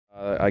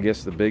I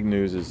guess the big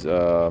news is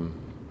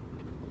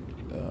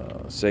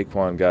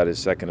Saquon got his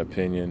second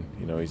opinion.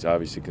 You know, he's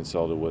obviously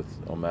consulted with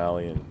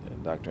O'Malley and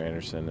Dr.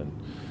 Anderson, and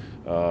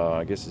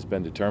I guess it's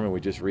been determined we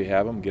just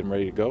rehab him, get him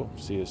ready to go,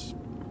 see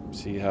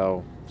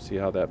how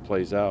that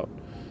plays out.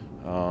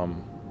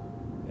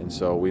 And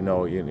so we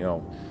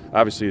know,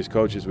 obviously as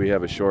coaches we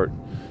have a short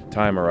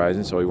time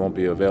horizon, so he won't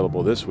be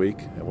available this week,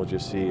 and we'll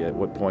just see at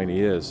what point he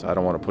is. I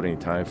don't want to put any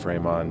time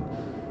frame on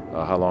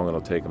how long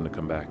it'll take him to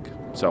come back.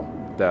 So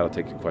with that, I'll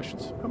take your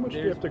questions. How much do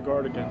you have to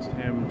guard against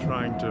him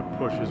trying to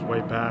push his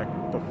way back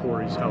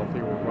before he's healthy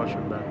or rush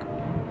him back?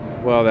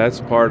 Well,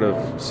 that's part of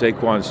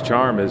Saquon's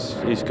charm, is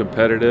he's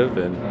competitive,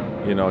 and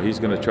he's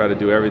going to try to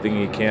do everything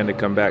he can to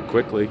come back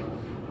quickly.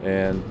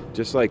 And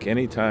just like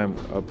any time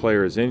a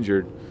player is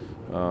injured,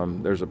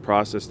 there's a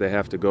process they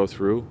have to go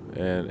through,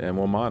 and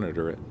we'll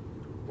monitor it.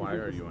 Why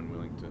are you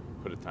unwilling to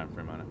put a time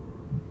frame on it?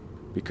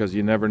 Because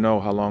you never know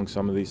how long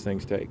some of these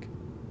things take.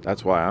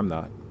 That's why I'm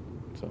not.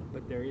 So.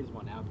 But there is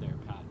one out there,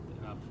 Pat,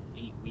 of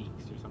 8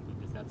 weeks or something.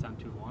 Does that sound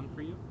too long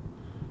for you?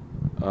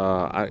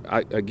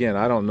 Again,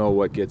 I don't know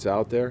what gets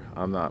out there.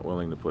 I'm not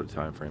willing to put a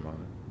time frame on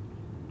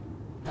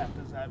it. Pat,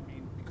 does that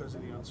mean because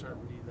of the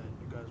uncertainty that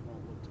you guys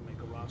won't look to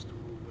make a roster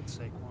move with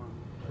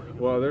Saquon?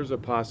 Well, there's a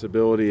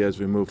possibility as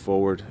we move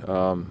forward.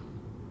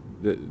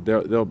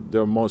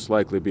 There'll most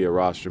likely be a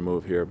roster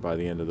move here by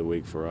the end of the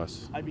week for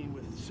us. I mean,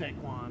 with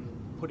Saquon,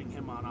 putting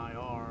him on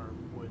IR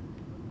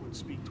would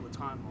speak to a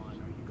timeline.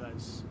 Are you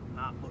guys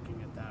not looking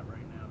at that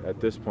right now? At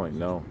this point,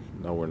 no.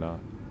 No, we're not.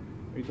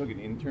 Are you talking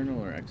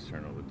internal or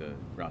external with the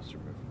roster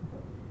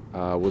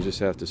move? We'll just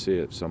have to see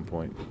at some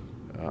point.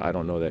 I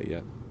don't know that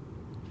yet.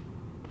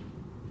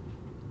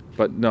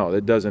 But no,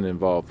 it doesn't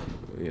involve.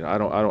 I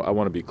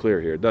want to be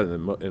clear here. It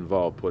doesn't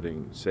involve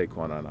putting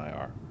Saquon on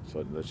IR.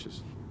 So let's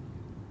just.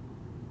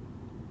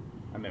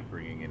 I meant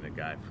bringing in a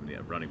guy from the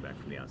running back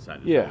from the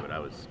outside. Yeah. What I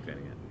was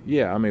getting at.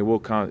 Yeah, I mean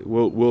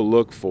we'll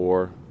look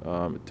for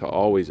to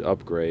always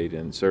upgrade,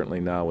 and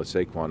certainly now with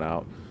Saquon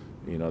out,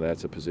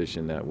 that's a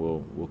position that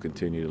we'll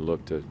continue to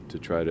look to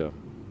try to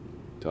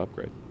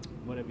upgrade.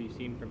 What have you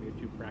seen from your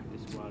two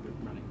practice squad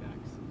running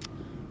backs?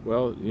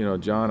 Well,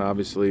 John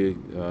obviously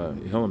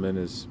Hilleman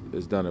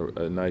has done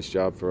a nice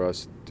job for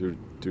us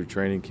through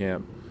training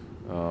camp.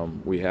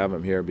 We have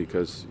him here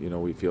because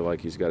we feel like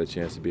he's got a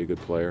chance to be a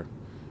good player,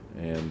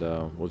 and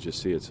we'll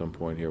just see at some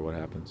point here what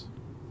happens.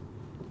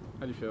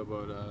 How do you feel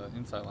about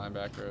inside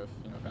linebacker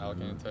if Alec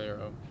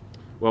Antero?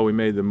 Well, we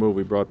made the move.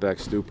 We brought back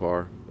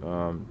Stupar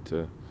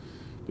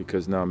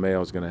because now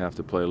Mayo's going to have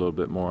to play a little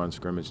bit more on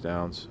scrimmage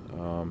downs.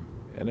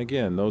 And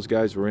again, those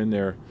guys were in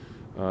there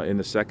in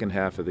the second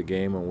half of the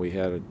game when we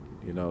had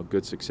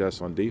good success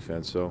on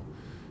defense. So,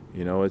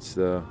 it's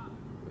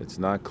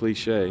not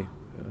cliche.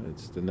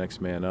 It's the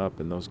next man up,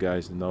 and those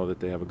guys know that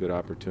they have a good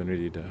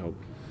opportunity to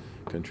help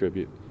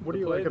contribute. What do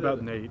you like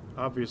about Nate?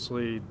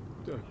 Obviously,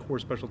 a core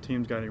special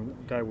teams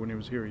guy when he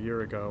was here a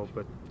year ago,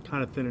 but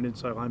kind of thin and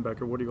inside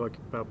linebacker. What do you like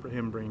about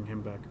him bringing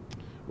him back?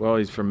 Well,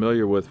 he's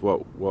familiar with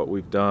what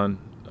we've done.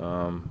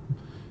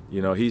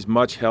 He's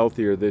much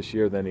healthier this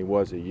year than he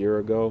was a year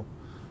ago.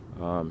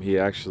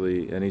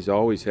 He's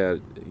always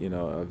had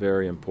a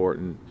very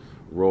important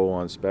role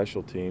on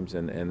special teams,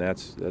 and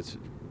that's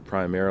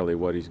primarily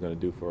what he's going to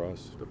do for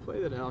us. The play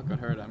that Alec got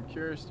hurt, I'm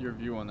curious your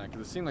view on that,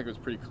 because it seemed like it was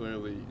pretty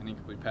clearly an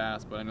incomplete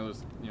pass, but I know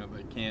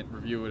they can't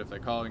review it if they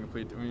call it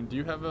incomplete. I mean, do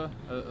you have a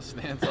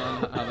stance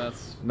on how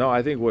that's? No,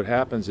 I think what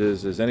happens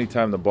is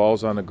anytime the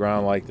ball's on the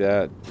ground like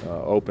that,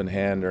 open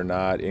hand or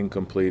not,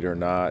 incomplete or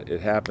not,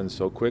 it happens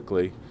so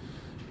quickly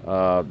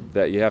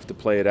that you have to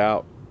play it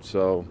out.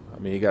 So, I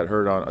mean,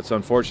 it's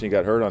unfortunate he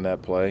got hurt on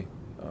that play.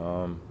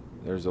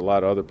 There's a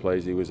lot of other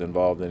plays he was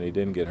involved in he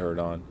didn't get hurt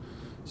on.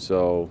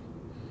 So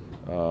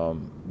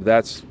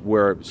that's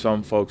where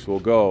some folks will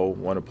go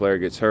when a player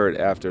gets hurt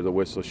after the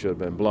whistle should have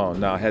been blown.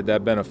 Now, had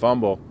that been a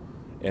fumble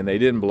and they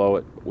didn't blow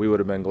it, we would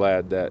have been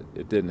glad that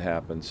it didn't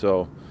happen.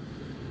 So,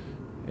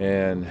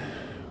 and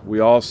we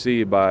all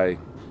see by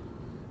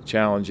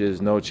challenges,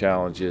 no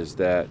challenges,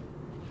 that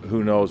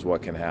who knows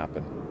what can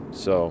happen.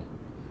 So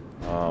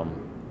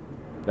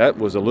that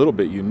was a little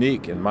bit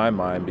unique in my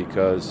mind,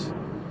 because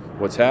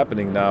what's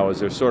happening now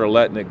is they're sort of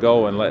letting it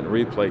go and letting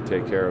replay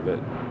take care of it.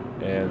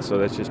 And so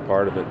that's just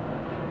part of it.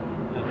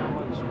 And how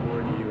much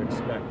more do you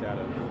expect out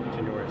of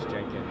Janoris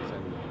Jenkins?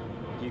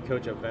 And do you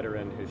coach a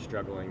veteran who's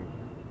struggling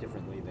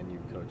differently than you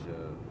coach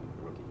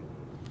a rookie?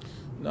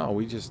 No,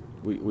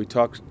 we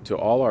talk to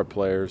all our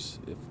players.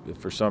 If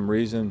for some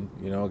reason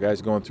a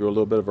guy's going through a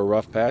little bit of a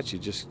rough patch, you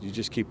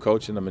just keep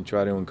coaching them and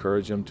try to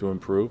encourage them to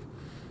improve.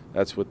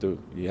 That's what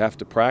you have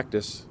to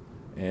practice,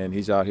 and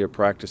he's out here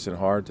practicing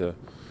hard to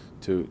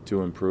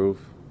improve.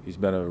 He's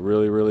been a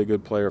really, really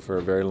good player for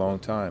a very long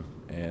time,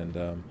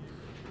 and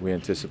we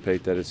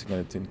anticipate that it's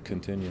going to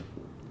continue.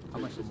 How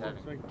much does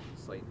having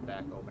Slayton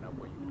back open up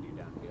what you can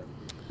do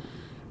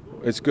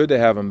downfield? It's good to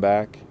have him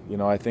back.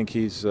 I think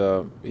he has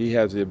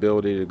the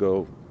ability to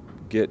go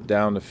get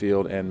down the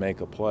field and make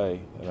a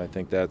play, and I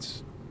think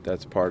that's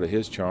part of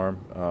his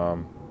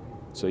charm.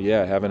 So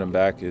yeah, having him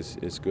back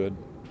is good.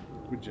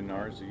 With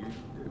Jannarz,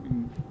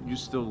 you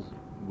still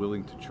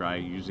willing to try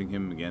using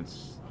him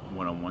against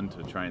one-on-one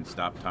to try and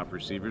stop top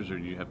receivers, or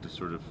do you have to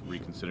sort of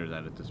reconsider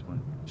that at this point?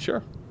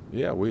 Sure.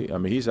 Yeah, I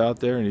mean, he's out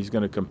there and he's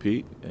going to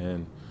compete,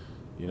 and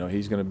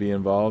he's going to be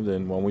involved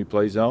in when we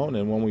play zone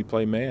and when we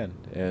play man.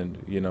 And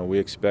we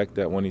expect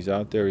that when he's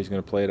out there, he's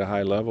going to play at a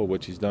high level,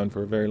 which he's done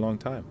for a very long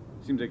time.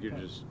 Seems like you're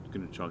just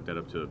going to chalk that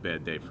up to a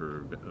bad day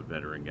for a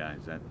veteran guy.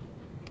 Is that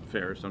a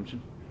fair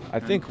assumption? I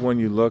think when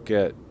you look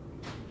at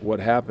what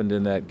happened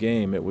in that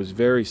game, it was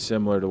very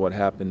similar to what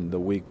happened the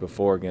week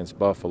before against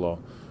Buffalo.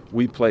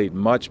 We played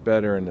much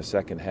better in the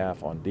second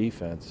half on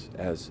defense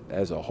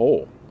as a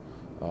whole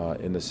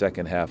in the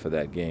second half of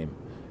that game.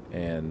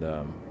 And,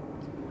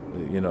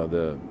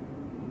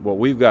 what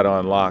we've got to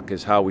unlock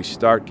is how we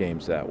start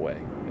games that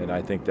way. And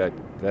I think that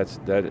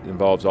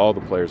involves all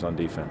the players on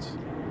defense.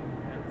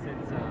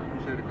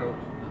 Appreciate it, Coach.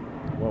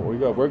 Well,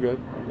 we're good.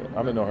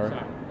 I'm in no hurry.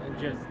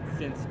 Just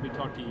since we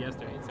talked to you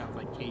yesterday, it sounds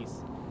like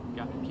Case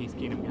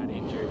Keenum got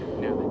injured.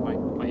 Now they might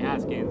play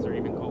Haskins or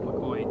even Colt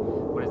McCoy.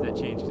 What does that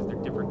change? Because they're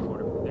different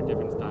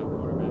style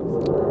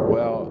quarterbacks.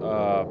 Well,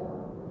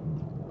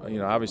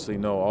 obviously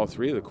know all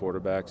three of the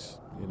quarterbacks.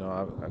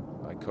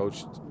 I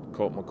coached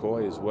Colt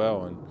McCoy as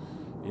well, and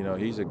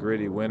he's a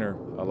gritty winner,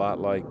 a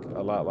lot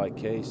like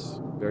Case,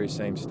 very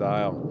same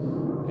style.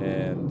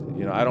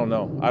 And I don't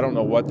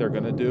know what they're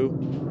going to do.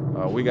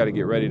 We got to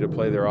get ready to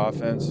play their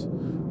offense.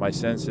 My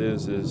sense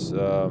is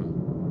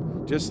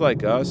just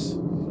like us,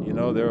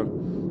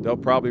 they'll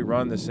probably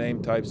run the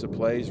same types of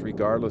plays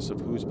regardless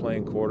of who's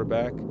playing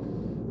quarterback.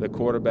 The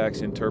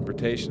quarterback's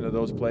interpretation of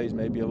those plays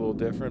may be a little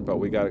different, but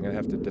we got to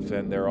have to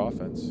defend their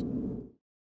offense.